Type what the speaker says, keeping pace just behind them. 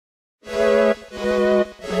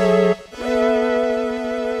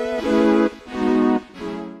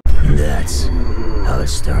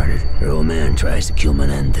tries to kill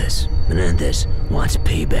Menendez. Menendez wants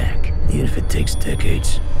payback, even if it takes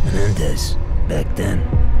decades. Menendez, back then,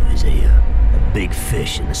 was a big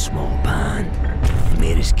fish in a small pond. He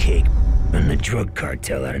made his cake on the drug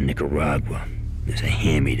cartel out of Nicaragua. There's a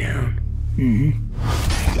hand-me-down.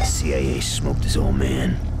 The CIA smoked his old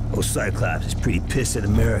man. Old Cyclops is pretty pissed at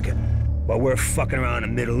America. While we're fucking around in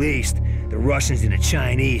the Middle East, the Russians and the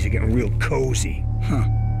Chinese are getting real cozy.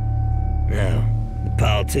 Now, the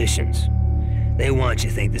politicians, they want you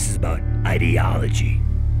to think this is about ideology.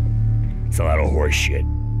 It's a lot of horse shit.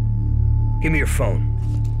 Give me your phone.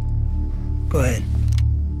 Go ahead.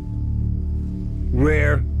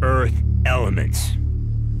 Rare earth elements.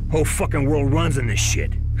 Whole fucking world runs on this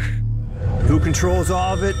shit. Who controls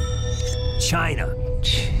all of it? China.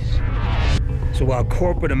 Jeez. So while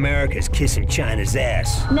corporate America is kissing China's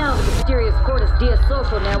ass... Now the mysterious Cortes Diaz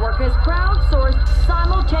social network has crowdsourced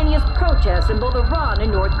simultaneous protests in both Iran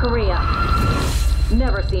and North Korea.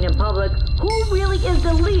 Never seen in public, who really is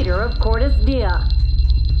the leader of Cortes Diaz?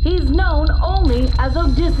 He's known only as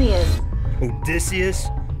Odysseus. Odysseus?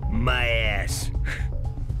 My ass.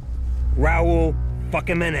 Raul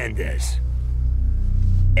fucking Menendez.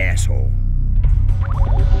 Asshole.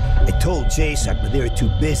 I told JSOC, but they were too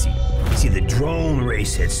busy. See, the drone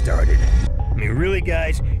race had started. I mean, really,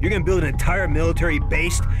 guys? You're gonna build an entire military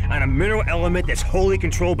based on a mineral element that's wholly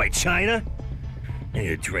controlled by China? I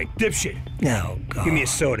need a drink. Dipshit. No, God. Give me a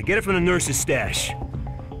soda. Get it from the nurse's stash.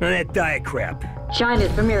 None of that diet crap.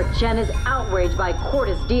 China's Premier Chen is outraged by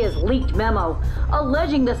Cortes Diaz's leaked memo,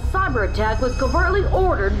 alleging the cyber attack was covertly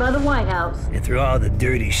ordered by the White House. And through all the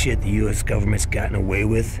dirty shit the U.S. government's gotten away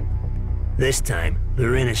with, this time,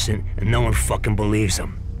 they're innocent and no one fucking believes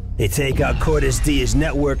them. They take out Cortes Diaz's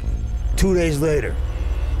network 2 days later.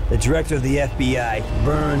 The director of the FBI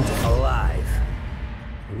burned alive.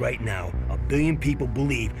 Right now, 1 billion people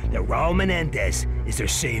believe that Raul Menendez is their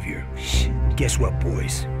savior. Guess what,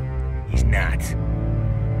 boys? He's not.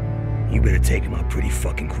 You better take him out pretty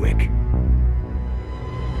fucking quick.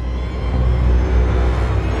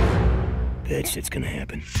 That shit's gonna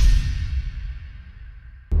happen.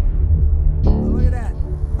 Look at that.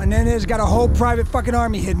 Menendez got a whole private fucking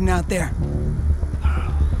army hidden out there.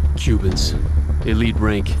 Cubans. Elite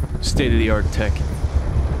rank. State-of-the-art tech.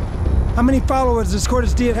 How many followers does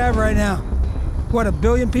Cortes Diaz have right now? What, 1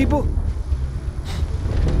 billion people?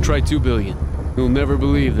 Try 2 billion. You'll never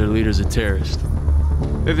believe their leader's a terrorist.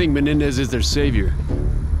 They think Menendez is their savior.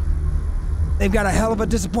 They've got a hell of a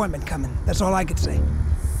disappointment coming. That's all I could say.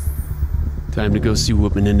 Time to go see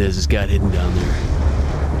what Menendez has got hidden down there.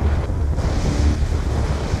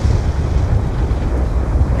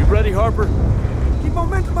 You ready, Harper? Keep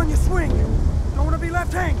momentum on your swing. Don't want to be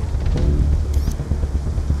left hanging.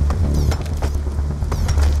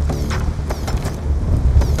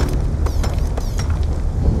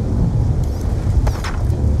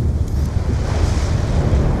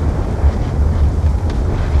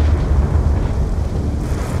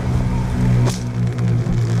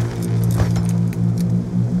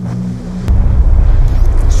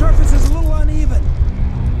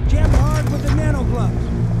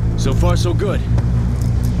 So far, so good.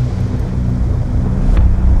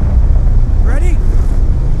 Ready?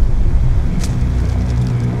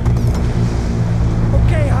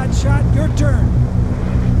 Okay, hotshot, your turn.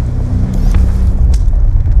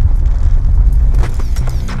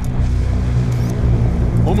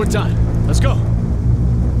 One more time. Let's go.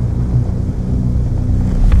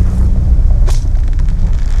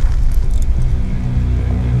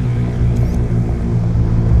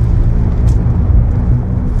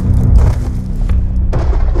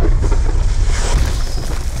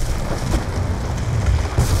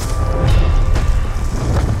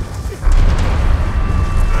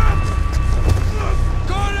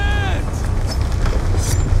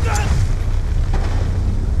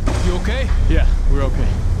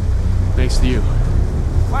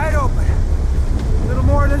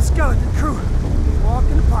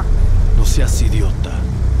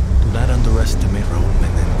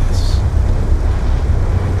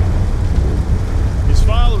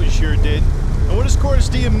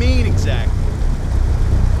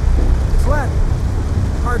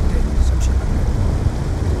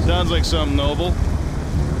 Something noble.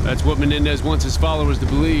 That's what Menendez wants his followers to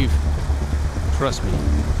believe. Trust me,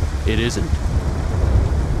 it isn't.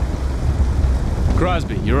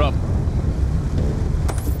 Crosby, you're up.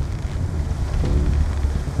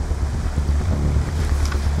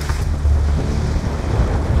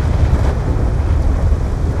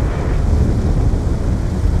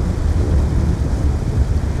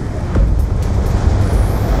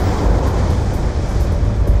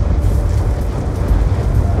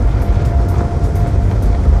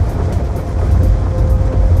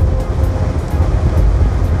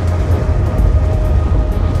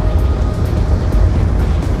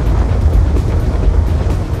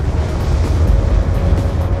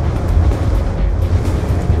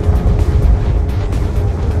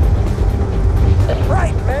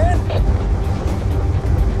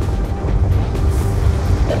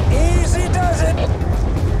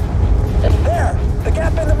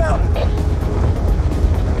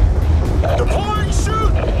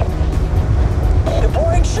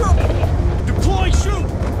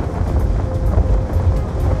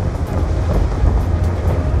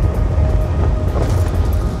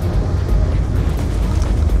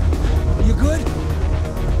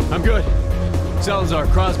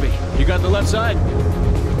 Salazar, Crosby. You got the left side?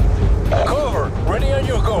 Cover! Ready on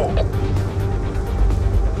your go!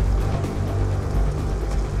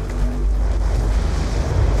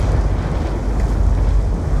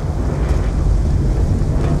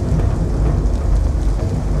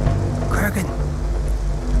 Kraken,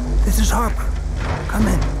 this is Harper. Come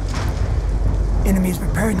in. Enemy is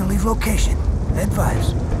preparing to leave location.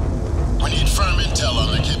 Advise. We need firm intel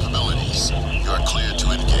on their capabilities. You are cleared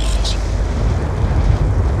to engage.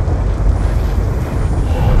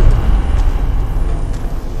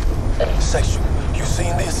 Section, you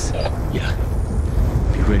seen this? Yeah.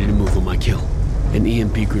 Be ready to move on my kill. An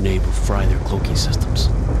EMP grenade will fry their cloaking systems.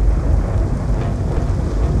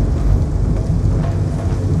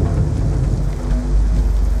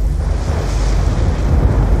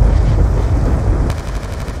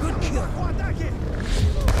 Good kill.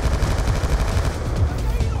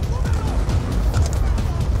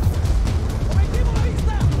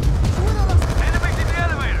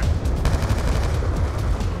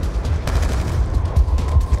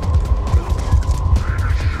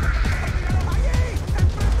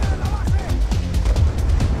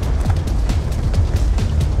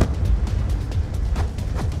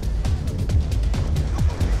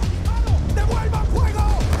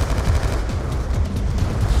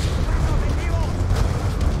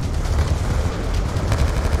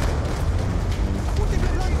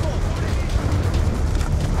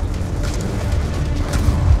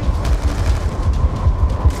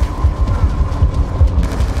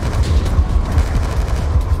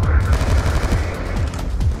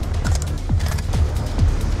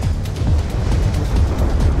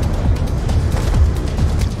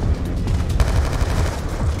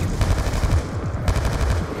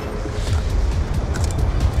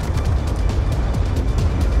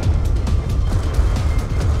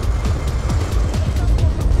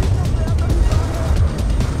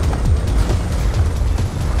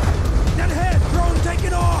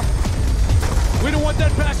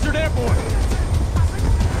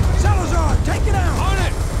 Salazar, take it out! On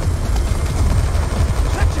it!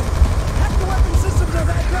 Section, hack the weapon systems of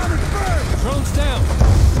that grounded bird! Drone's down.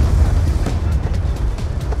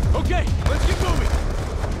 Okay, let's get moving.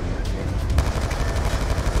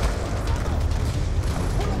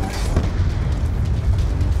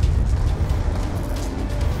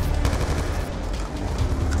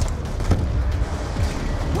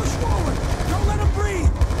 Push forward! Don't let him breathe!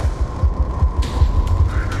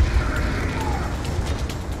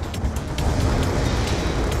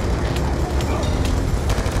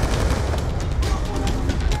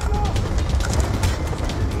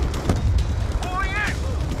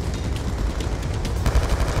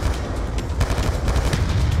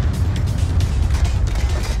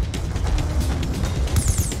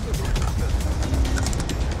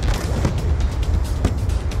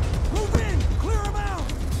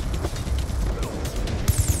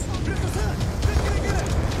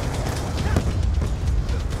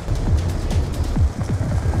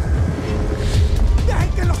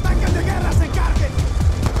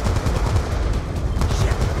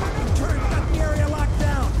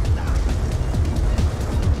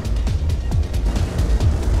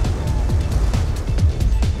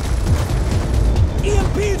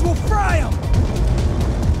 EMPs will fry him!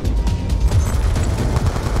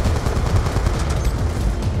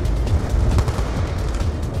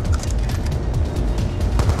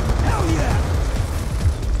 Hell yeah!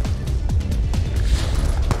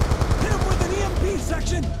 Hit him with an EMP,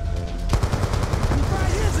 Section! And fry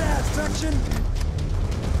his ass, Section!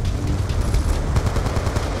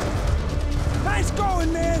 Nice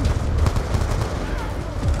going, man!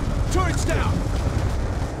 Turrets down.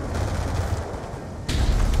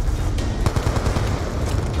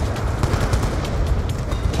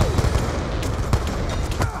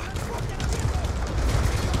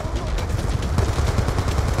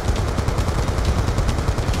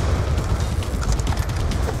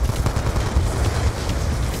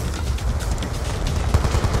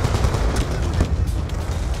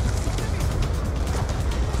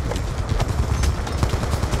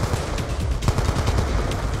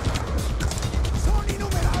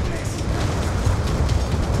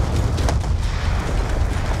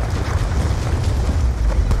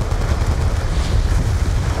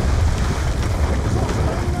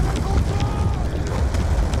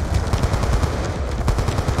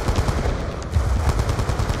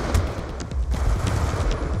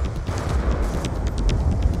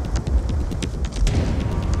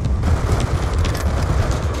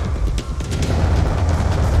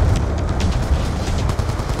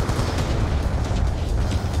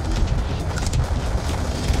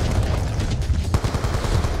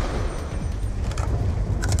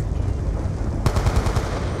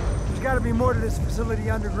 this facility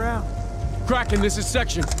underground. Kraken, this is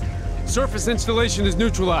Section. Surface installation is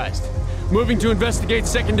neutralized. Moving to investigate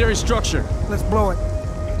secondary structure. Let's blow it.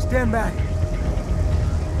 Stand back.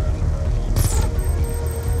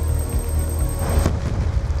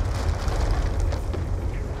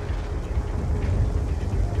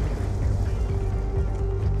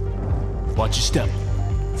 Watch your step.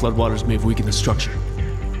 Floodwaters may have weakened the structure.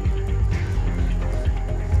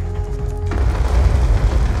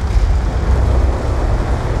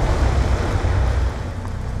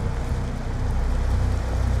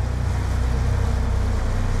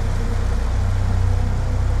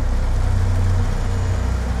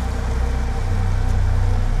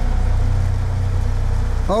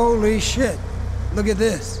 Holy shit. Look at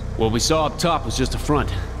this. What we saw up top was just a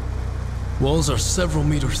front. Walls are several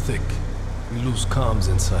meters thick. We lose comms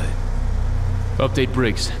inside. Update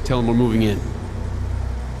Briggs. Tell him we're moving in.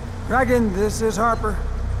 Dragon, this is Harper.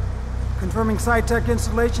 Confirming Sci-Tech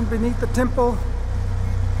installation beneath the temple.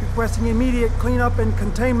 Requesting immediate cleanup and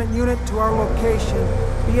containment unit to our location.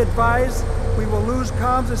 Be advised, we will lose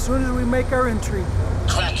comms as soon as we make our entry.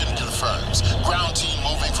 Kraken confirms. Ground team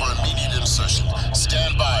moving for immediate insertion.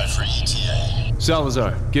 Stand by for ETA.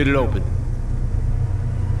 Salazar, get it open.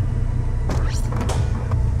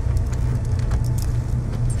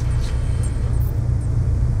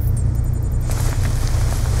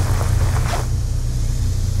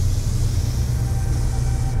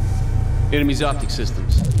 Enemy's optic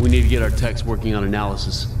systems. We need to get our techs working on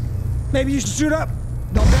analysis. Maybe you should suit up.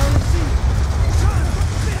 They'll barely see you.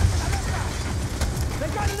 They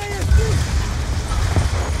got an ASD!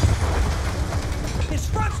 His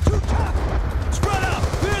front's too tough! Spread out!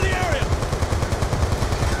 Clear the area!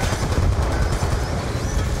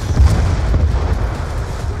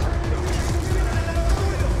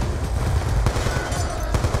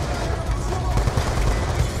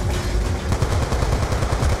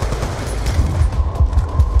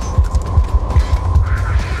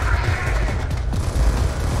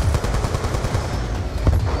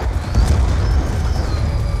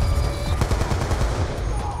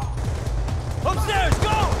 Upstairs,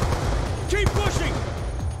 go! Keep pushing!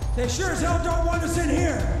 They sure as hell don't want us in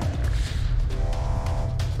here!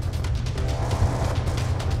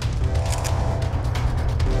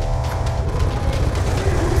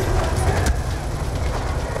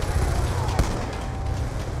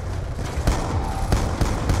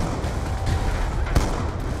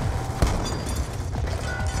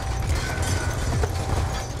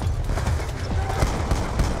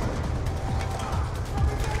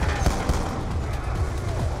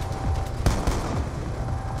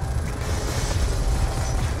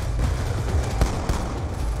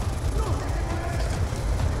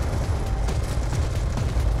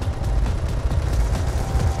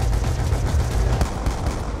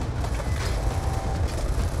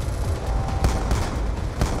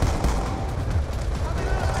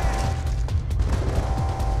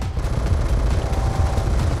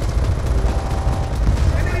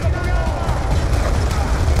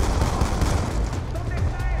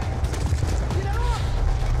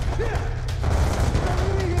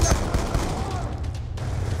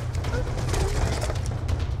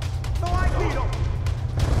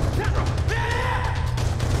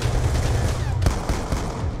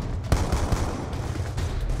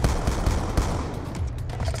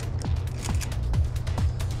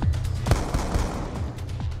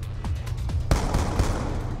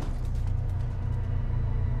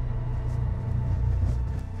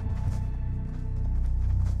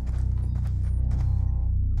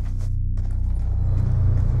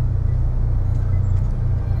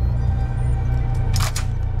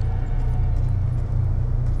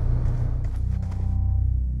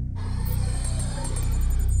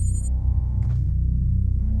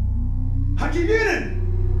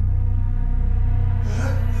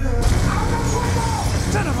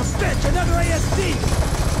 Son of a bitch! Another ASD!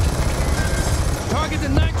 Target the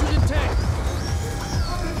nitrogen tank!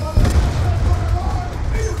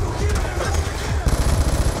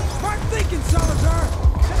 Smart thinking, Salazar!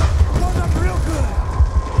 Blown up real good!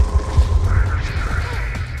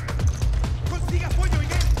 ¡Consiga apoyo,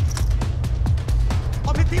 Miguel!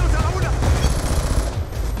 ¡Objetivos a la una!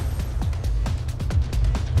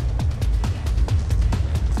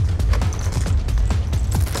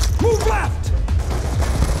 Move left!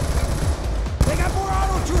 They got more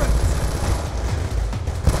auto turrets!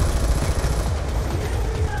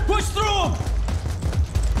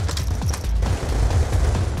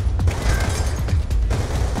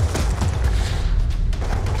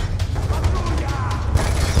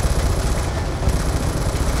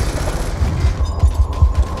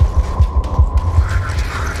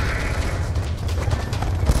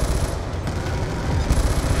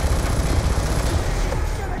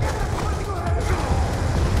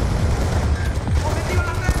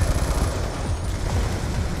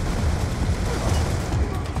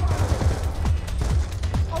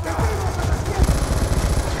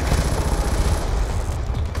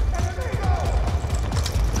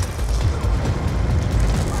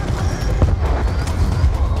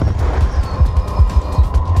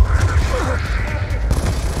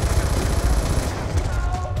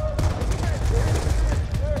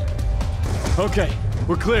 Okay,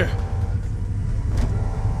 we're clear.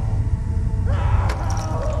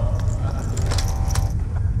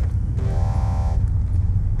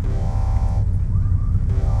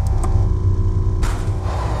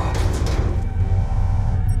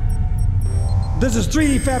 This is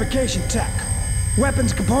 3D fabrication tech.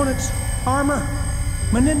 Weapons, components, armor.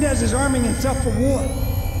 Menendez is arming himself for war.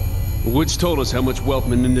 Woods told us how much wealth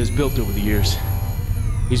Menendez built over the years.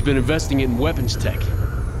 He's been investing it in weapons tech.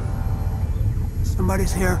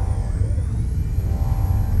 Somebody's here.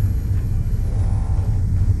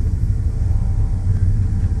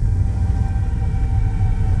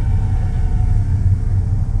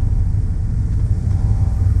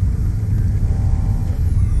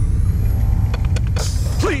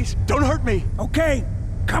 Please, don't hurt me! Okay,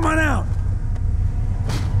 come on out.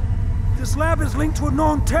 This lab is linked to a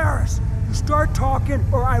known terrorist. You start talking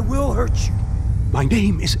or I will hurt you. My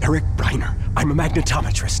name is Eric Briner. I'm a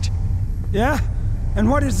magnetometrist. Yeah? And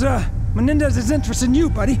what is, Menendez's interest in you,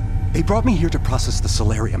 buddy? They brought me here to process the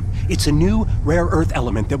Celerium. It's a new, rare earth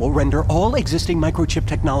element that will render all existing microchip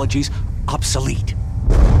technologies obsolete.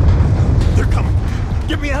 They're coming.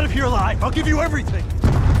 Get me out of here alive. I'll give you everything.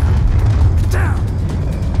 Down!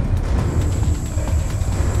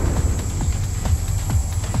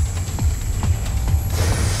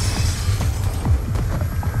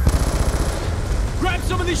 Grab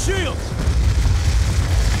some of these shields!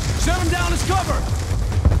 Set them down as cover!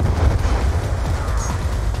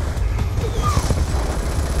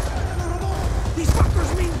 These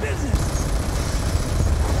fuckers mean business!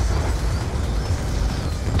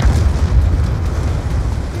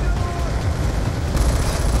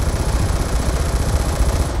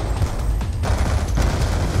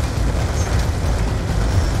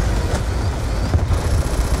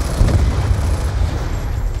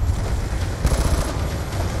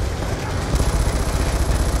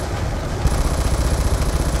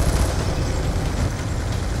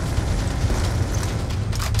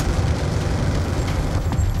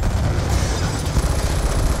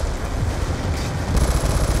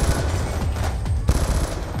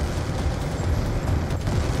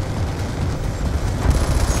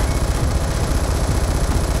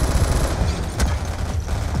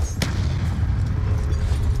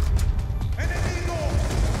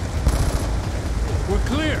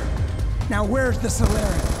 Now where's the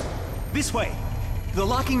Celerium? This way. The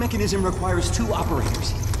locking mechanism requires 2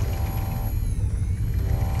 operators.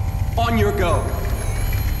 On your go.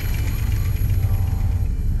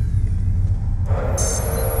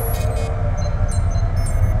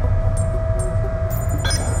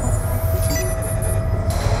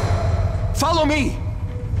 Follow me!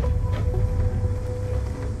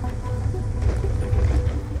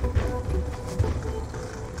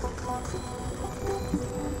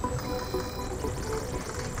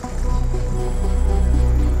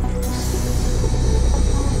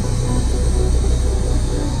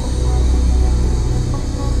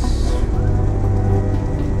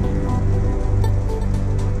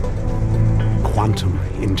 Quantum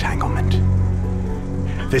entanglement.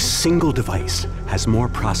 This single device has more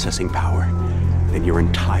processing power than your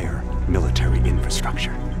entire military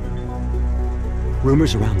infrastructure.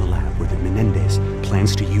 Rumors around the lab were that Menendez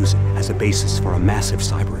plans to use it as a basis for a massive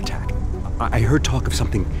cyber attack. I heard talk of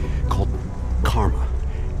something called Karma.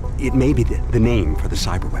 It may be the name for the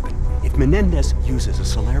cyber weapon. If Menendez uses a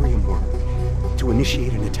Celerium worm to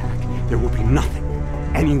initiate an attack, there will be nothing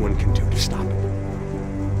anyone can do to stop it.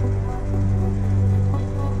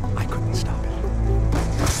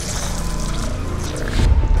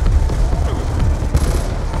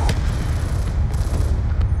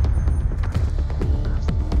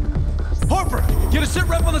 Harper! Get a sit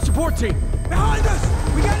rep on the support team! Behind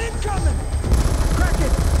us! We got incoming! Kraken!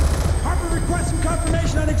 Harper requesting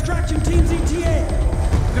confirmation on extraction team's ETA!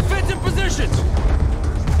 Defensive positions!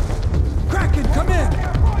 Kraken, come in!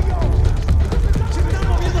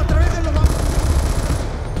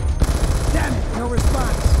 Damn it, no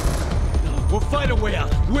response. We'll fight a way out,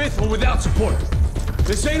 with or without support.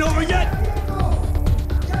 This ain't over yet!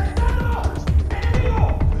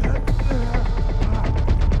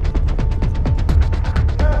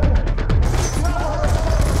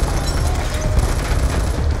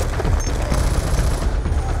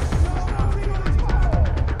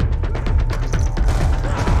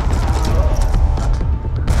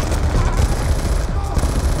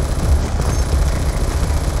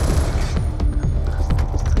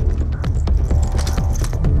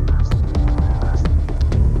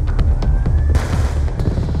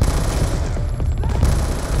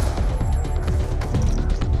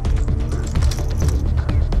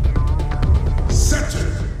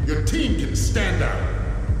 Your team can stand out.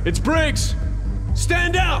 It's Briggs!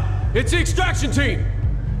 Stand down! It's the extraction team!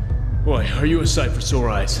 Boy, are you a sight for sore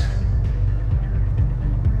eyes.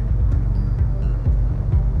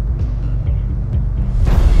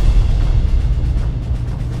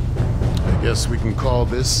 I guess we can call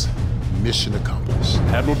this mission accomplished.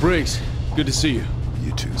 Admiral Briggs, good to see you.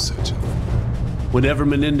 You too, Sergeant. Whatever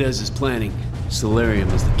Menendez is planning,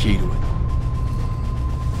 Celerium is the key to it.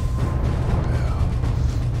 Well,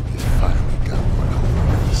 you finally got one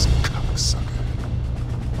over this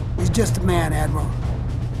cocksucker. He's just a man, Admiral.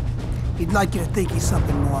 He'd like you to think he's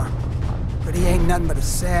something more. But he ain't nothing but a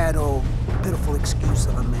sad, old, pitiful excuse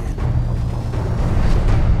of a man.